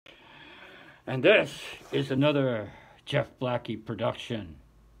And this is another Jeff Blackie production.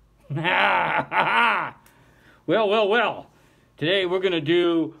 Well. Today we're going to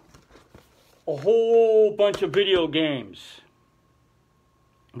do a whole bunch of video games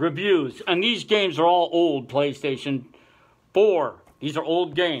reviews. And these games are all old PlayStation 4. These are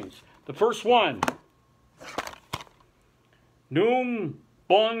old games. The first one,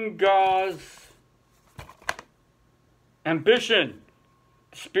 Nobunaga's Ambition,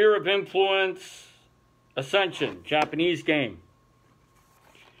 Sphere of Influence, Ascension, Japanese game.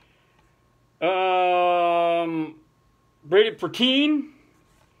 Rated for teen.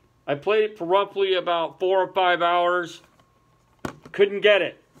 I played it for roughly about 4 or 5 hours. Couldn't get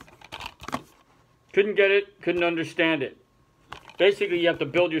it. Couldn't understand it. Basically, you have to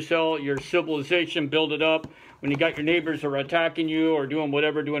build your civilization, build it up. When you got your neighbors are attacking you or doing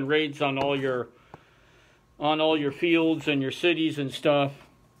whatever, doing raids on all your fields and your cities and stuff.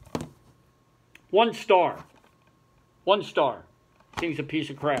 1 star. 1 star. Thing's a piece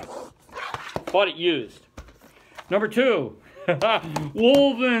of crap. Bought it used. Number 2,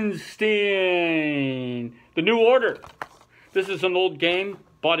 Wolfenstein, The New Order. This is an old game.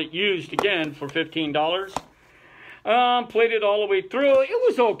 Bought it used again for $15. Played it all the way through. It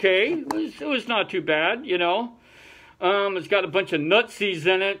was okay. It was not too bad, you know. It's got a bunch of nutsies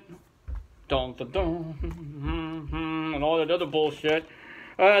in it. Dun, dun, dun, and all that other bullshit.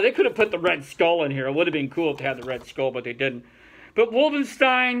 They could have put the Red Skull in here. It would have been cool if they had the Red Skull, but they didn't. But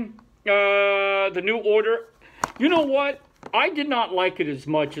Wolfenstein, The New Order, you know what? I did not like it as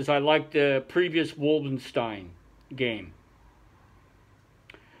much as I liked the previous Wolfenstein game.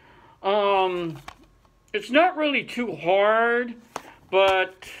 It's not really too hard,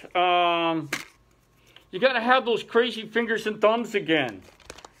 but you got to have those crazy fingers and thumbs again.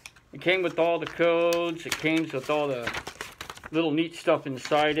 It came with all the codes. It came with all the little neat stuff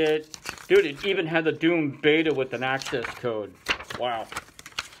inside it. Dude, it even had the Doom beta with an access code. Wow.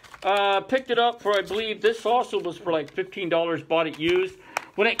 Picked it up for, I believe, this also was for like $15, bought it used.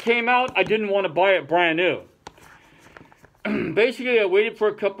 When it came out, I didn't want to buy it brand new. Basically, I waited for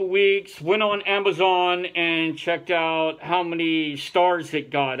a couple weeks, went on Amazon and checked out how many stars it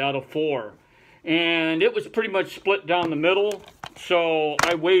got out of 4. And it was pretty much split down the middle, so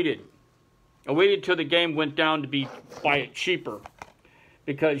I waited. I waited till the game went down to buy it cheaper.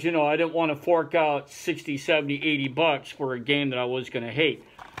 Because, you know, I didn't want to fork out 60, 70, 80 bucks for a game that I was going to hate.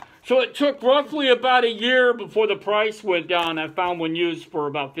 So it took roughly about a year before the price went down. I found one used for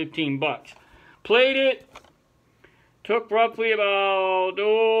about 15 bucks. Played it. Took roughly about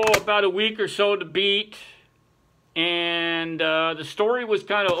a week or so to beat. And the story was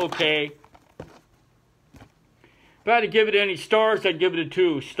kind of okay. If I had to give it any stars, I'd give it a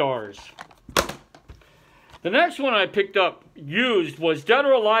 2 stars. The next one I picked up used was Dead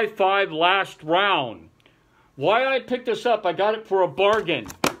or Alive 5 Last Round. Why I picked this up, I got it for a bargain.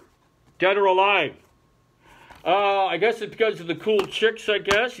 Dead or Alive. I guess it's because of the cool chicks, I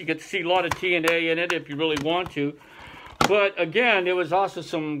guess. You get to see a lot of TNA in it if you really want to. But again, there was also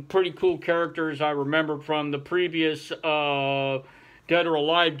some pretty cool characters I remember from the previous Dead or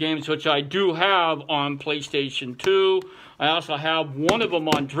Alive games, which I do have on PlayStation 2. I also have one of them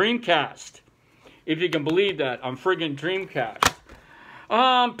on Dreamcast. If you can believe that, on friggin' Dreamcast.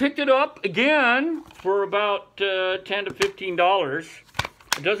 Picked it up again for about $10 to $15.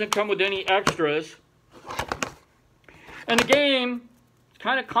 It doesn't come with any extras. And the game is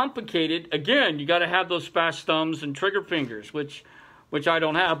kind of complicated. Again, you got to have those fast thumbs and trigger fingers, which I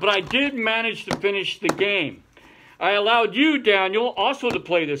don't have. But I did manage to finish the game. I allowed you, Daniel, also to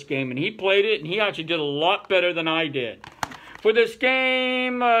play this game, and he played it, and he actually did a lot better than I did. For this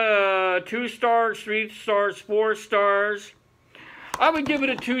game, 2 stars, 3 stars, 4 stars. I would give it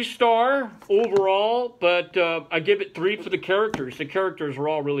a 2 star overall, but I give it 3 for the characters. The characters were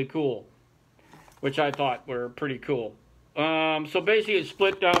all really cool, which I thought were pretty cool. So basically, it's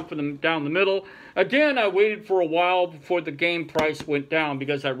split down down the middle. Again, I waited for a while before the game price went down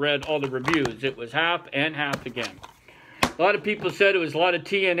because I read all the reviews. It was half and half again. A lot of people said it was a lot of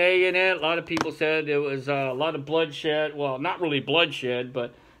TNA in it. A lot of people said it was a lot of bloodshed. Well, not really bloodshed,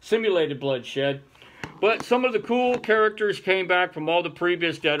 but simulated bloodshed. But some of the cool characters came back from all the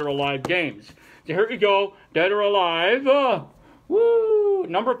previous Dead or Alive games. So here we go. Dead or Alive. Woo!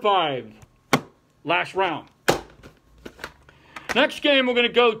 Number 5. Last round. Next game we're going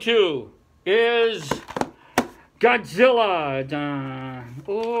to go to is Godzilla.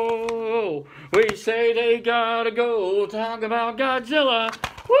 Oh, we say they gotta go talk about Godzilla.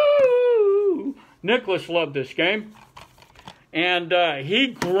 Woo! Nicholas loved this game. And he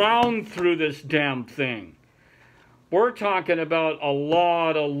ground through this damn thing. we're talking about a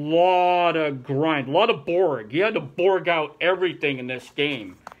lot of grind, a lot of Borg. You had to Borg out everything in this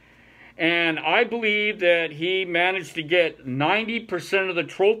game. And I believe that he managed to get 90% of the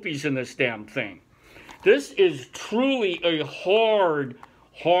trophies in this damn thing. This is truly a hard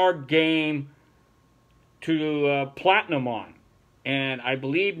game to platinum on. And I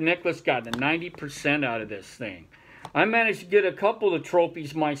believe Nicholas got the 90% out of this thing. I managed to get a couple of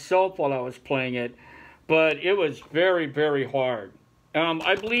trophies myself while I was playing it, but it was very hard.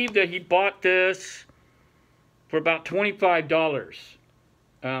 I believe that he bought this for about $25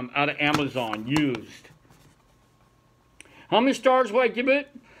 out of Amazon, used. How many stars will I give it?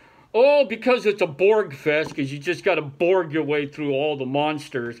 Oh, because it's a Borg fest, because you just got to Borg your way through all the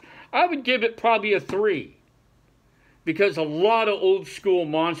monsters. I would give it probably a 3. Because a lot of old school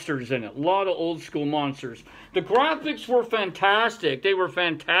monsters in it. A lot of old school monsters. The graphics were fantastic. They were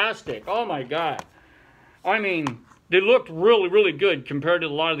fantastic. Oh my God. I mean, they looked really good compared to a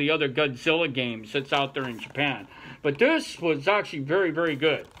lot of the other Godzilla games that's out there in Japan. But this was actually very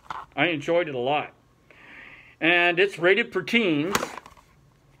good. I enjoyed it a lot. And it's rated for teens.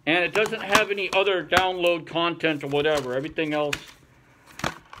 And it doesn't have any other download content or whatever. Everything else.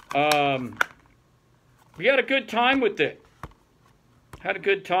 We had a good time with it. Had a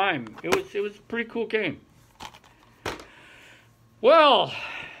good time. It was a pretty cool game. Well,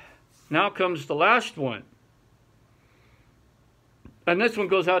 now comes the last one. And this one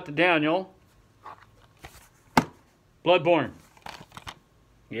goes out to Daniel. Bloodborne.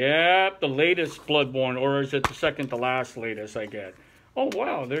 Yep, the latest Bloodborne, or is it the second to last latest I get? Oh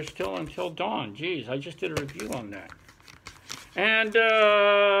wow, there's still Until Dawn. Jeez, I just did a review on that. And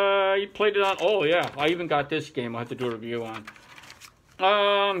he played it on, oh yeah, I even got this game I have to do a review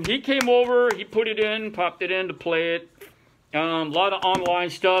on. He came over, he put it in, popped it in to play it. A lot of online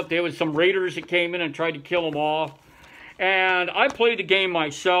stuff. There was some raiders that came in and tried to kill him off. And I played the game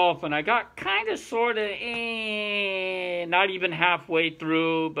myself, and I got kind of sort of, not even halfway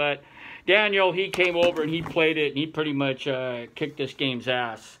through, but Daniel, he came over and he played it, and he pretty much kicked this game's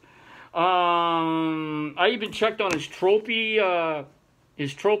ass. I even checked on his trophy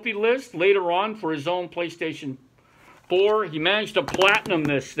list later on for his own PlayStation 4. He managed to platinum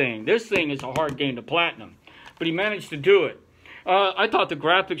this thing. This thing is a hard game to platinum, but he managed to do it. I thought the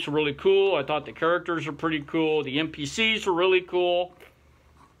graphics were really cool. I thought the characters were pretty cool. The NPCs were really cool.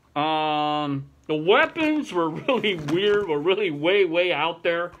 The weapons were really weird, were really way out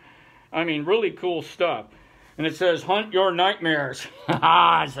there. I mean, really cool stuff. And it says, hunt your nightmares.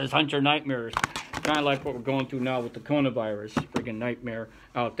 It says, hunt your nightmares. Kind of like what we're going through now with the coronavirus. Friggin' nightmare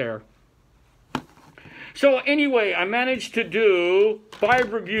out there. So anyway, I managed to do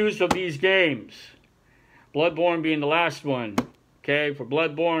 5 reviews of these games. Bloodborne being the last one. Okay, for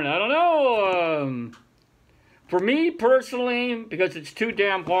Bloodborne, I don't know. For me personally, because it's too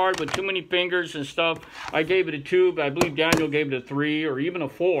damn hard with too many fingers and stuff, I gave it a 2, but I believe Daniel gave it a 3 or even a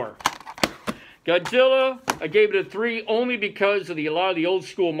 4. Godzilla, I gave it a 3 only because of a lot of the old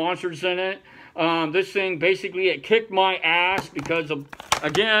school monsters in it. This thing, basically, it kicked my ass because of,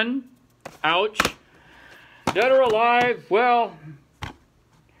 again, ouch. Dead or Alive, well,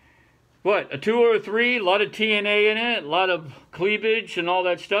 what, a 2 or a 3? A lot of TNA in it, a lot of cleavage and all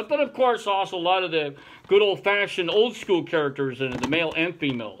that stuff. But, of course, also a lot of the good old-fashioned old school characters in it, the male and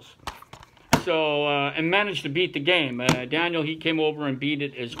females. So, and managed to beat the game. Daniel, he came over and beat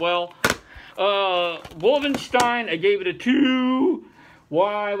it as well. Wolfenstein, I gave it a 2.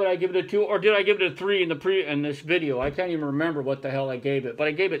 Why would I give it a 2? Or did I give it a 3 in this video? I can't even remember what the hell I gave it. But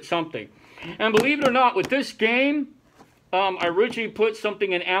I gave it something. And believe it or not, with this game, I originally put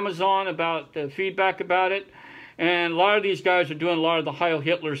something in Amazon about the feedback about it. And a lot of these guys are doing a lot of the Heil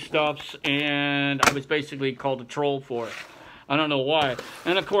Hitler stuffs. And I was basically called a troll for it. I don't know why.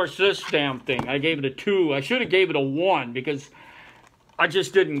 And of course, this damn thing, I gave it a 2. I should have gave it a 1 because I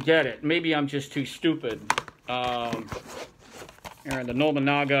just didn't get it. Maybe I'm just too stupid. And the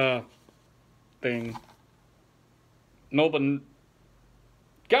Nobunaga thing.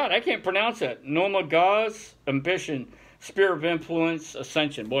 God, I can't pronounce that. Nomaga's Ambition, Spear of Influence,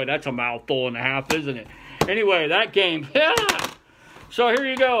 Ascension. Boy, that's a mouthful and a half, isn't it? Anyway, that game. Yeah! So here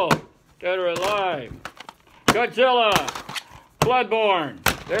you go. Dead or Alive. Godzilla. Bloodborne.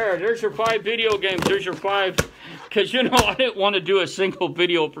 There's your 5 video games. There's your 5. Because, you know, I didn't want to do a single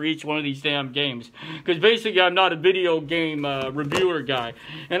video for each one of these damn games. Because basically, I'm not a video game reviewer guy.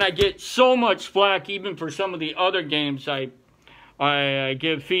 And I get so much flack, even for some of the other games I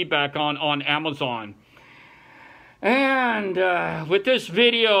give feedback on Amazon. And with this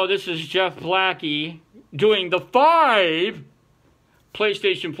video, this is Jeff Blackie doing the 5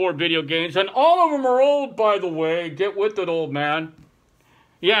 PlayStation 4 video games, and all of them are old, by the way. Get with it, old man.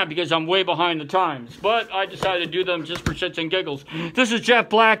 Yeah, because I'm way behind the times. But I decided to do them just for shits and giggles. This is Jeff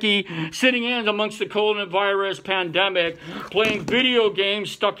Blackie, sitting in amongst the coronavirus pandemic, playing video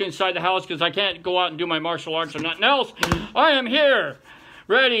games, stuck inside the house because I can't go out and do my martial arts or nothing else. I am here,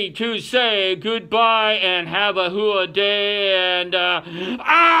 ready to say goodbye and have a hua day and